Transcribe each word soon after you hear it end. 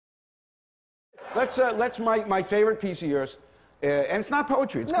Let's my favorite piece of yours, and it's not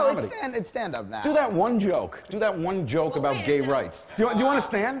poetry, it's comedy. No, it's stand-up now. Do that one joke. Do that one joke about gay rights. Do you want to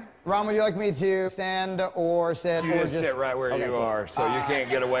stand? Ron, would you like me to stand or sit You or just sit right where you are, so you can't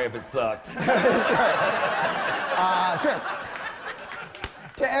get away if it sucks. Sure.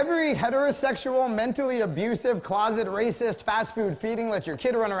 To every heterosexual, mentally abusive, closet racist, fast food feeding, let your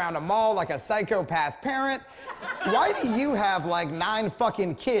kid run around a mall like a psychopath parent, why do you have like 9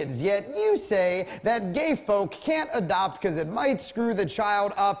 fucking kids, yet you say that gay folk can't adopt because it might screw the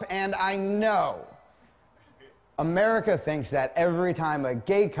child up, and I know. America thinks that every time a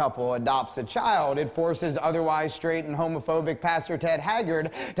gay couple adopts a child, it forces otherwise straight and homophobic Pastor Ted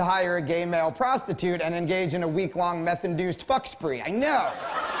Haggard to hire a gay male prostitute and engage in a week-long meth-induced fuck spree. I know.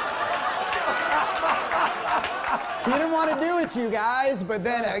 He didn't want to do it, you guys, but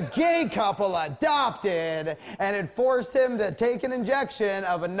then a gay couple adopted, and it forced him to take an injection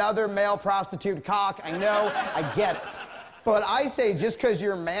of another male prostitute cock. I know, I get it. But I say just because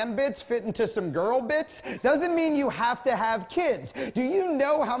your man bits fit into some girl bits doesn't mean you have to have kids. Do you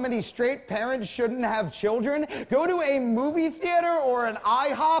know how many straight parents shouldn't have children? Go to a movie theater or an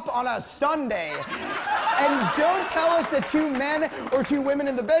IHOP on a Sunday. And don't tell us that 2 men or 2 women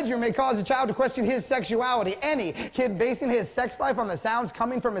in the bedroom may cause a child to question his sexuality. Any kid basing his sex life on the sounds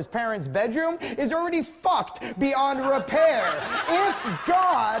coming from his parents' bedroom is already fucked beyond repair. If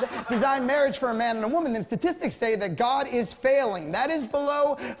God designed marriage for a man and a woman, then statistics say that God is failing. That is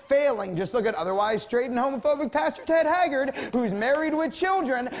below failing. Just look at otherwise straight and homophobic Pastor Ted Haggard, who's married with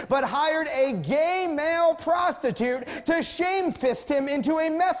children, but hired a gay male prostitute to shame-fist him into a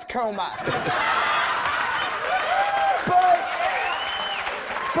meth coma.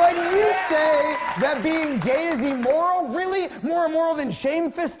 But you say that being gay is immoral? Really? More immoral than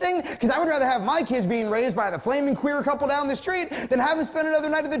shame-fisting? Because I would rather have my kids being raised by the flaming queer couple down the street than have them spend another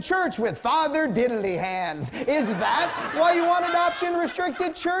night at the church with Father Diddly Hands. Is that why you want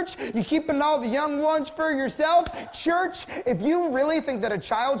adoption-restricted, church? You keeping all the young ones for yourself? Church, if you really think that a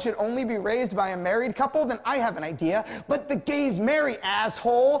child should only be raised by a married couple, then I have an idea. Let the gays marry,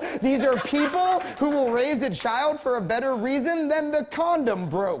 asshole. These are people who will raise a child for a better reason than the condom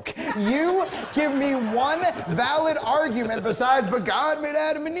broke. You give me one valid argument besides, but God made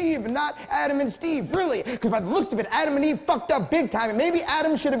Adam and Eve and not Adam and Steve. Really? Because by the looks of it, Adam and Eve fucked up big time, and maybe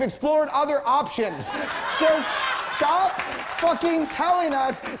Adam should have explored other options. So stop fucking telling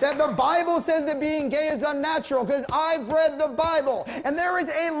us that the Bible says that being gay is unnatural, because I've read the Bible, and there is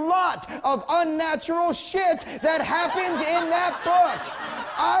a lot of unnatural shit that happens in that book.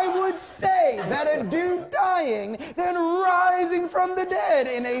 I would say that a dude dying, then rising from the dead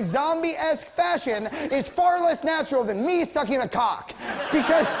in a zombie-esque fashion is far less natural than me sucking a cock.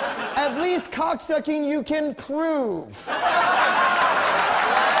 Because at least cock-sucking you can prove.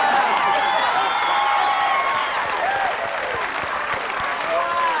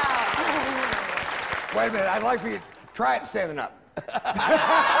 Wait a minute, I'd like for you to try it standing up.